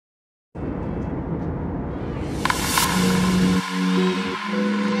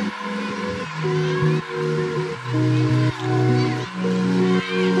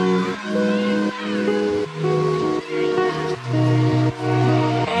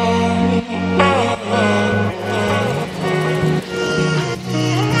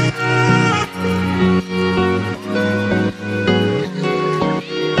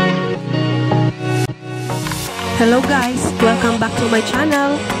back to my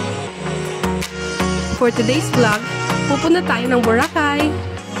channel! For today's vlog, pupunta tayo ng Boracay.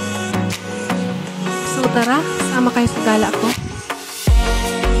 So tara, sama kayo sa gala ko.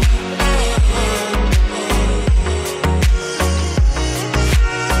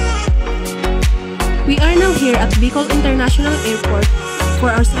 We are now here at Bicol International Airport for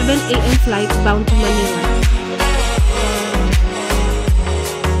our 7 AM flight bound to Manila.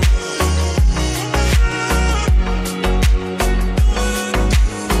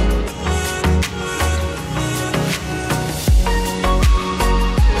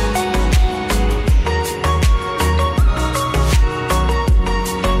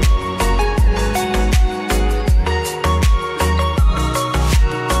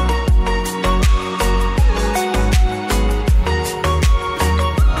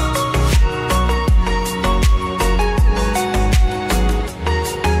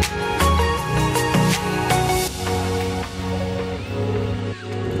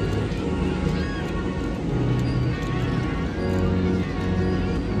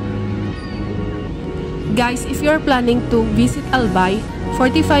 Guys, if you're planning to visit Albay,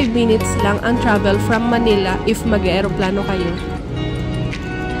 45 minutes lang ang travel from Manila if mag-aeroplano kayo.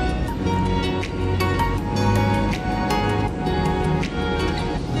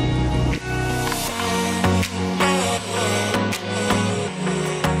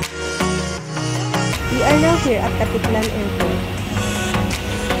 We are now here at AKLAN Airport.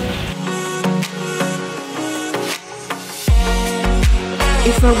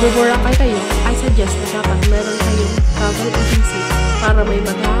 If magbo-Boracay kayo, I suggest na dapat meron kayong travel agency para may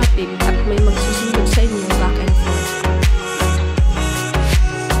maghahatid at may magsusunod sa inyo back and forth.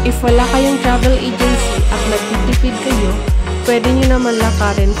 If wala kayong travel agency at nagtitipid kayo, pwede nyo naman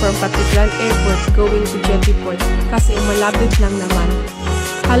lakarin from AKLAN Airport going to Jettyport kasi malapit lang naman.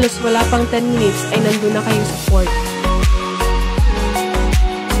 Halos wala pang 10 minutes ay nandun na kayo sa port.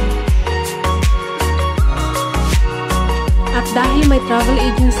 At dahil may travel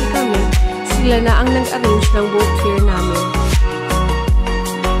agency kami, sila na ang nag-arrange ng boat fare namin.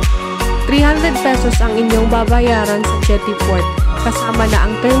 300 pesos ang inyong babayaran sa Jettyport, kasama na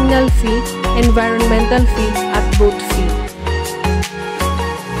ang terminal fee, environmental fee at boat fee.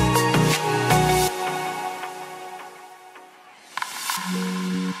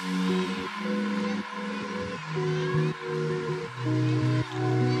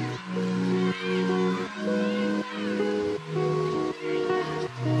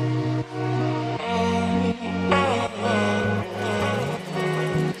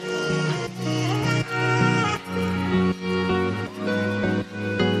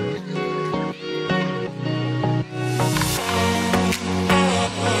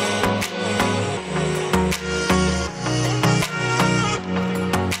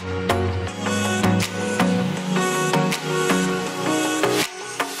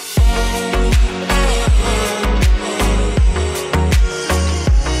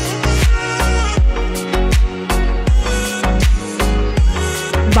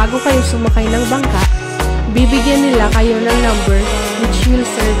 Bago kayo sumakay ng bangka, bibigyan nila kayo ng number which will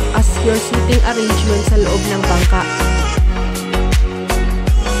serve as your seating arrangement sa loob ng bangka.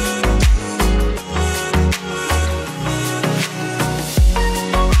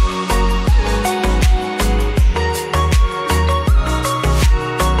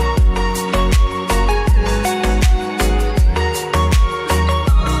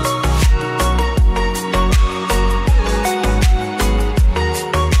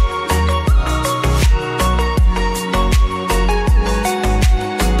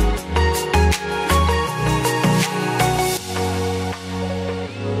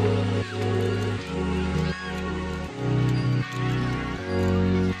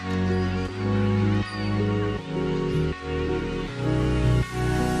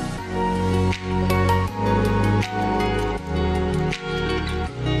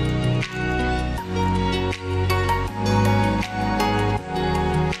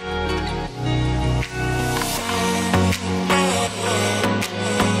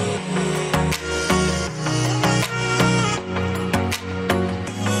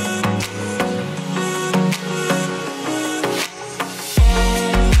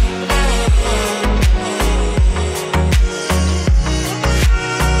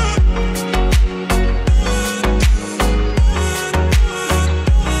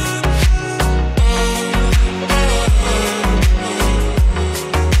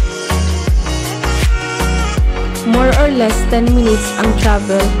 More or less 10 minutes ang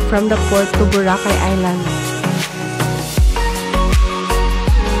travel from the port to Boracay Island.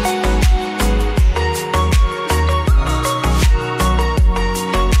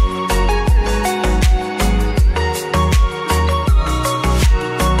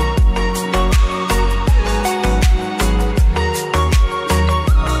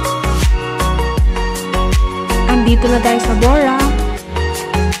 Nandito na tayo sa Bora.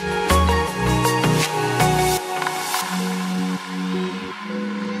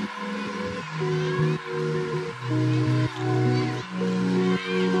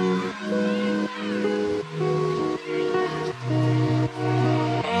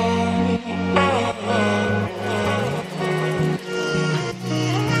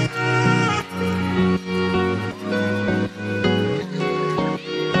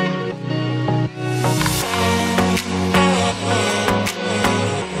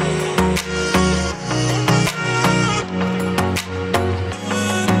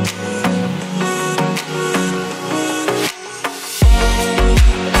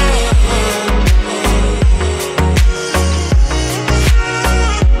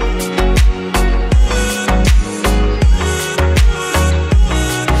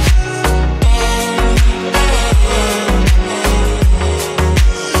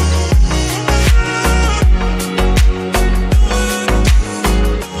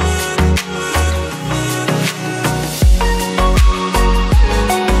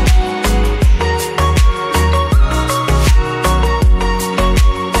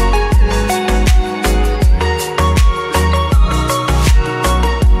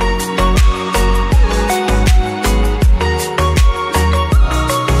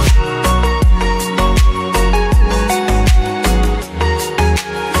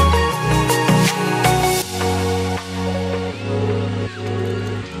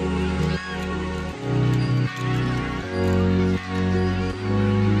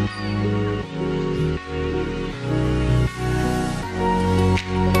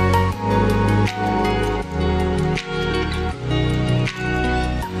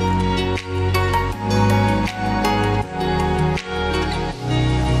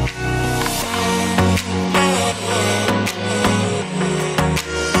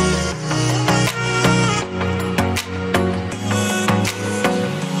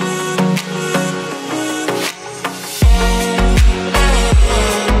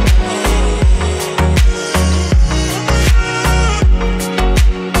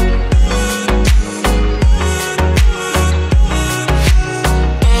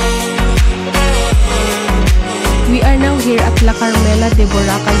 Here at La Carmela de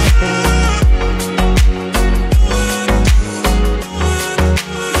Boracay Hotel.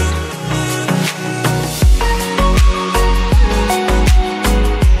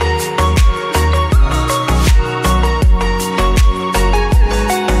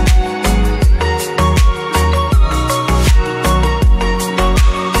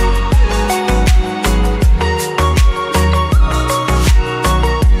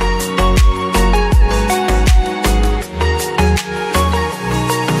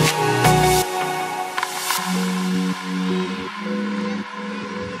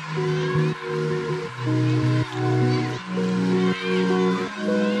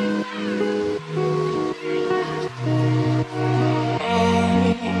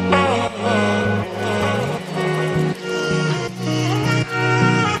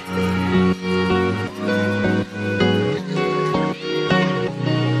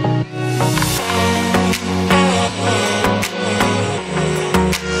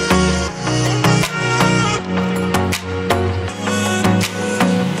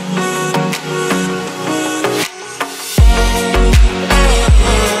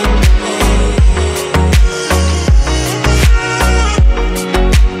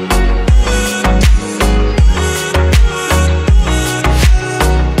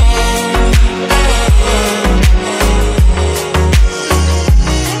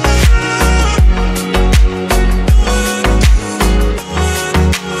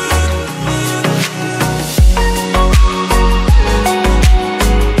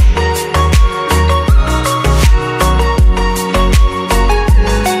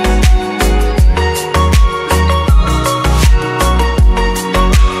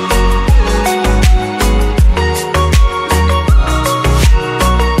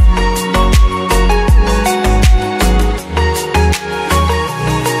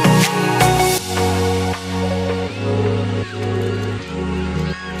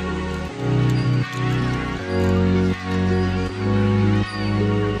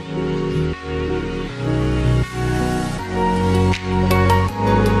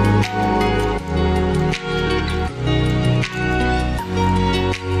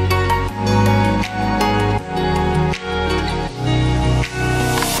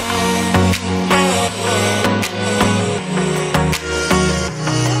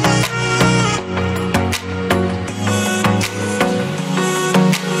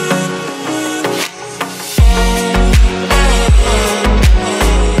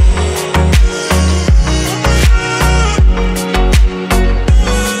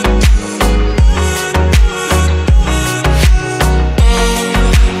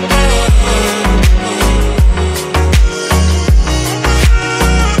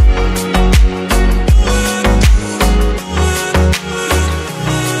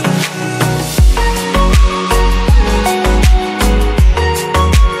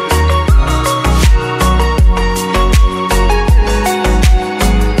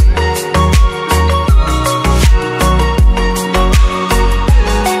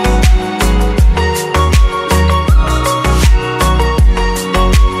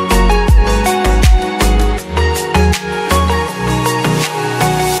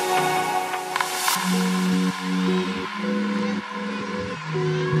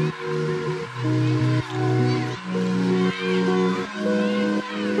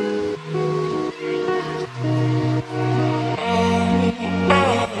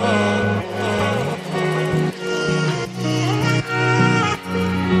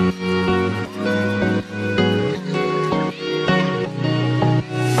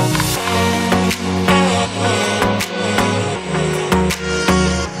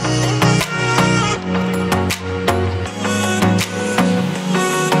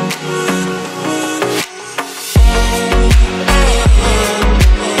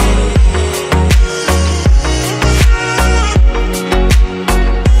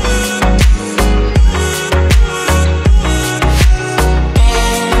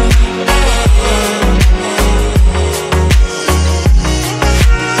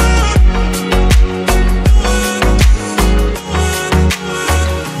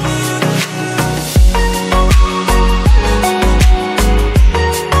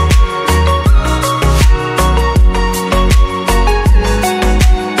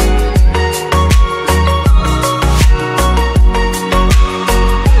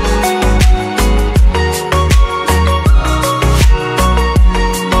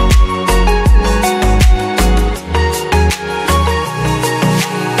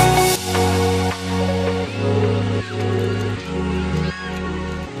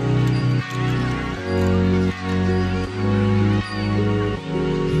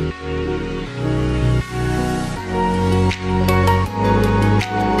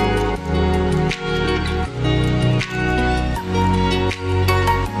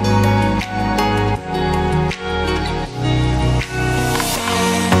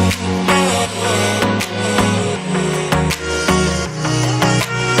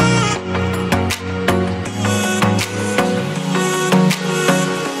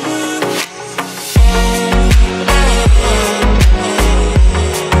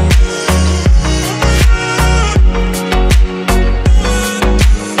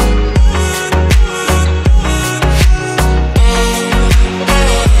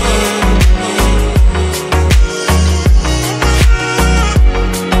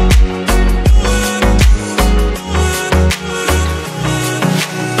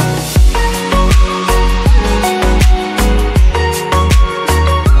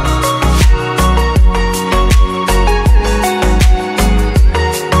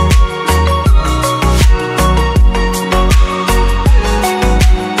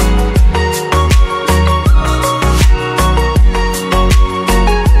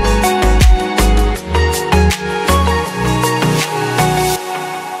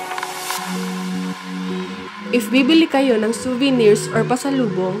 bibili kayo ng souvenirs or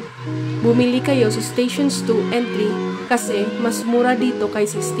pasalubong, bumili kayo sa Stations 2 and 3 kasi mas mura dito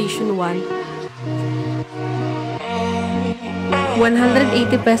kaysa Station 1.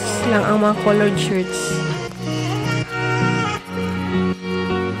 180 pesos lang ang mga colored shirts.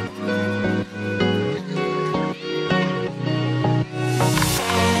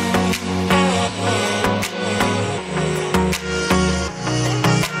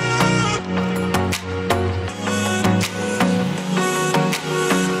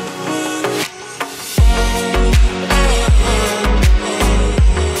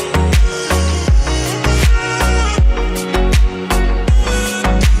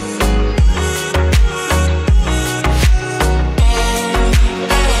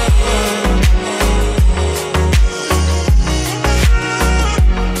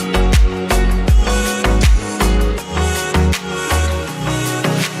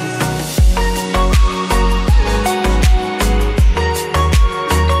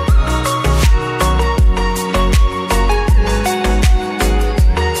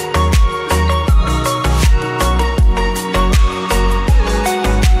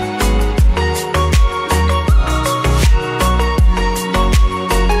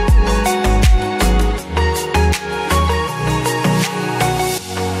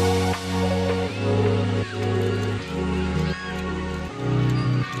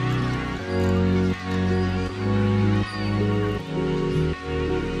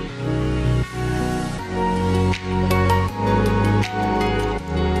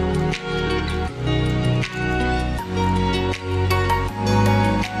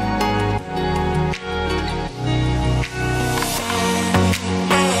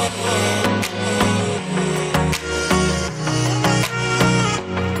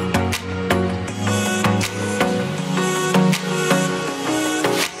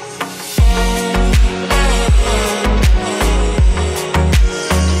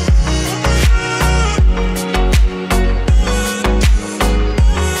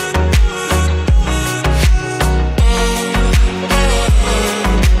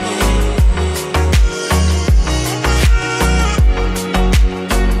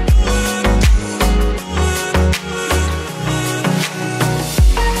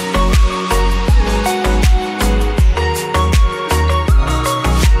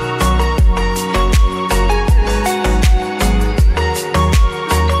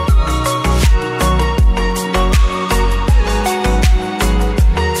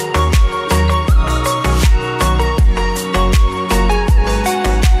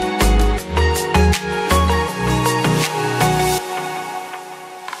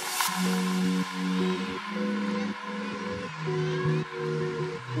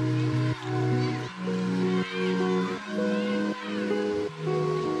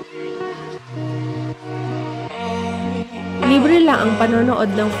 Libre lang ang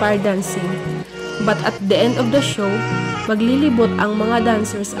panonood ng fire dancing, but at the end of the show, maglilibot ang mga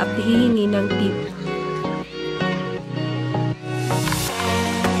dancers at hihingi ng tip.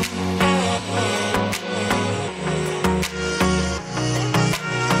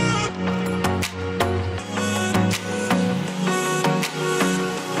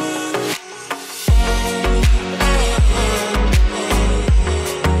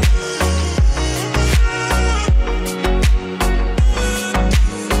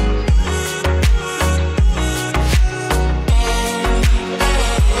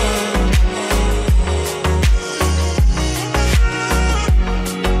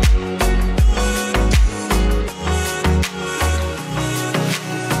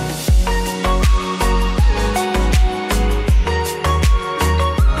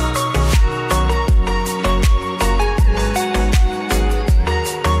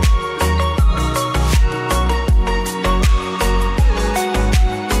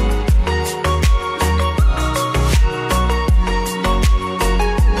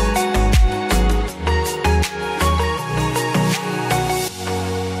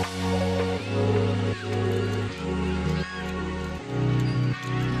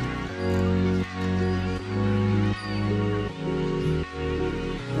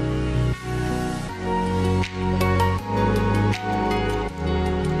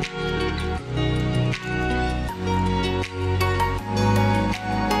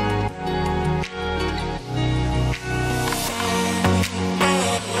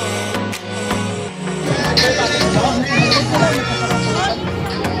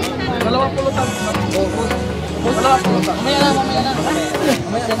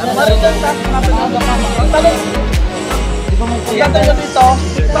 Pagkatay nyo dito,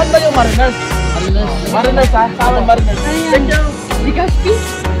 saan ba yung Mariners? Mariners ha? Saan ang Mariners? Di Gaspi?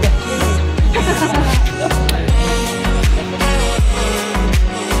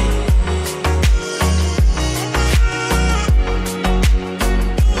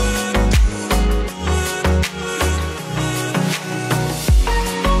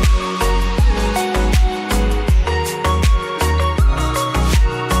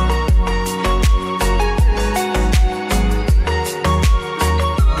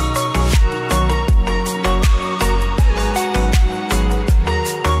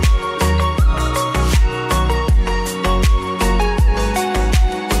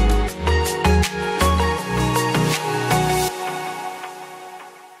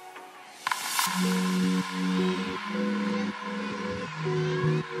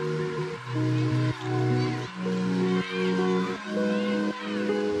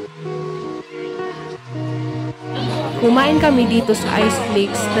 Kumain kami dito sa Ice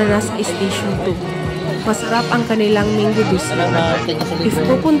Flakes na nasa Station 2. Masarap ang kanilang mango biscuit. If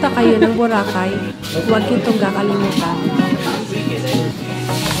pupunta kayo ng Boracay, huwag itong kakalimutan.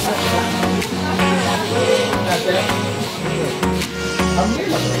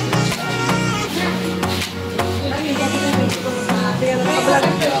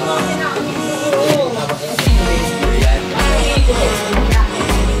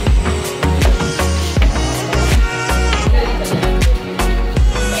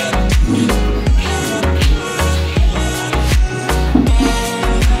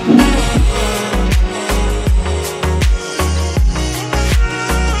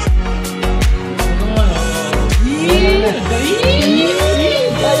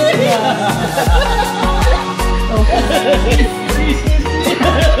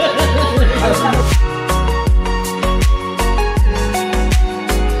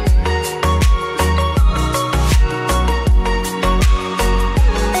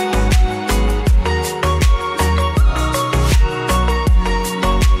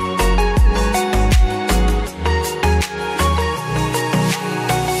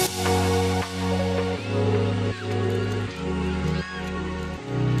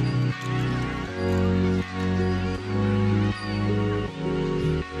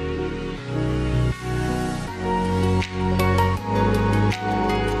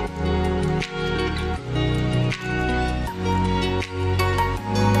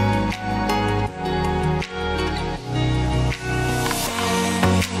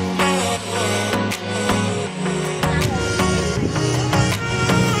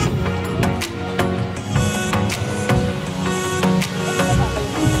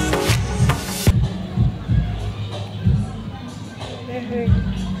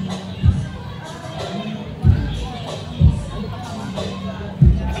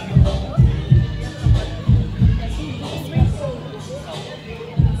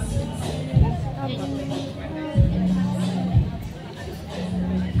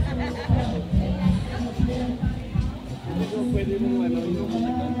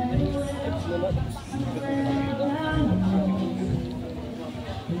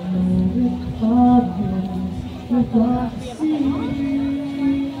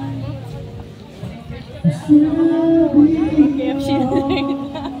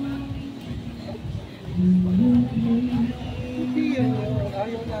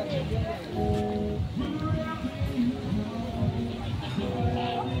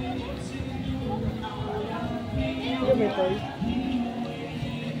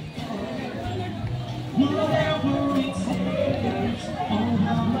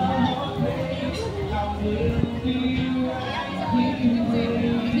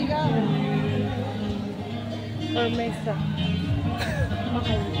 Or mesa.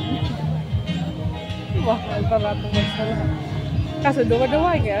 Mahal. Mahal para itong restaurant. Kaso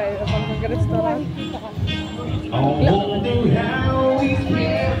dawa-dawa kaya pag mag-restaurant.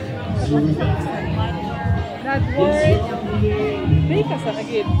 Not worth. May ka sa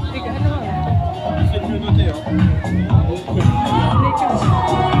agad. Tiga ano nga. May ka sa.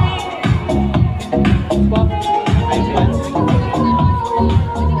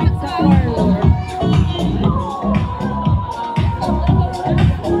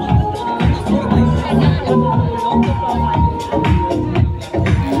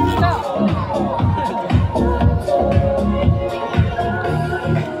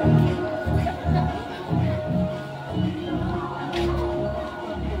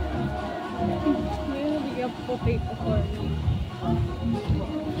 Potato corn.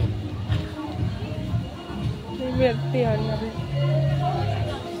 May mertihan na rin.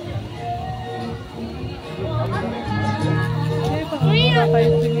 Ay, pakakita tayo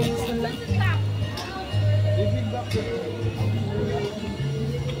pinisula.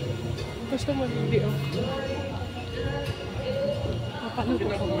 Gusto mo hindi oh. Mapaluto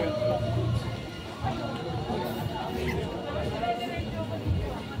ko.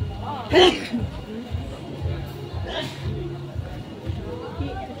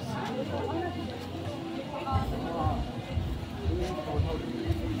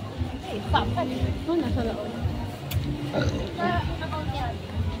 Oh, nasa loob.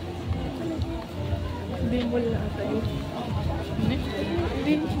 Hindi mo na ata yun.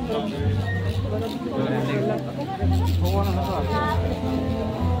 Hindi mo.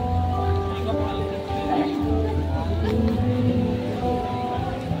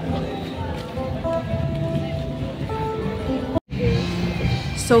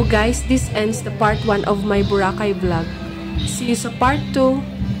 So guys, this ends the part 1 of my Boracay vlog. See you sa part 2.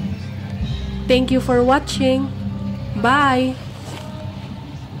 Thank you for watching. Bye!